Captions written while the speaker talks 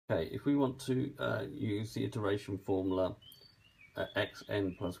Okay, if we want to use the iteration formula,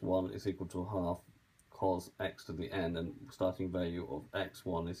 xn plus 1 is equal to half cos x to the n, and starting value of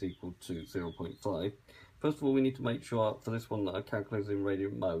x1 is equal to 0.5. First of all, we need to make sure for this one that our calculator is in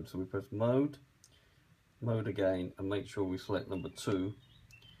radian mode. So we press mode, mode again, and make sure we select number 2.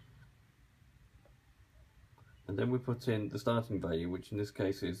 And then we put in the starting value, which in this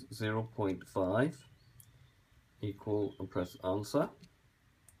case is 0.5, equal, and press answer.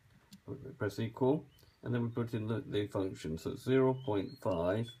 Press equal, and then we put in the function. So it's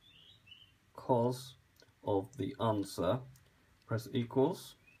 0.5 cos of the answer. Press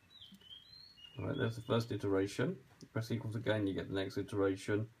equals. Alright, there's the first iteration. Press equals again, you get the next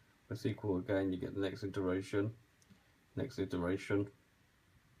iteration. Press equal again, you get the next iteration. Next iteration.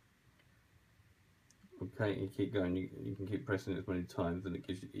 Okay, you keep going, you can keep pressing it as many times, and it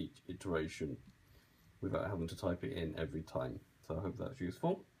gives you each iteration without having to type it in every time. So I hope that's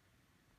useful.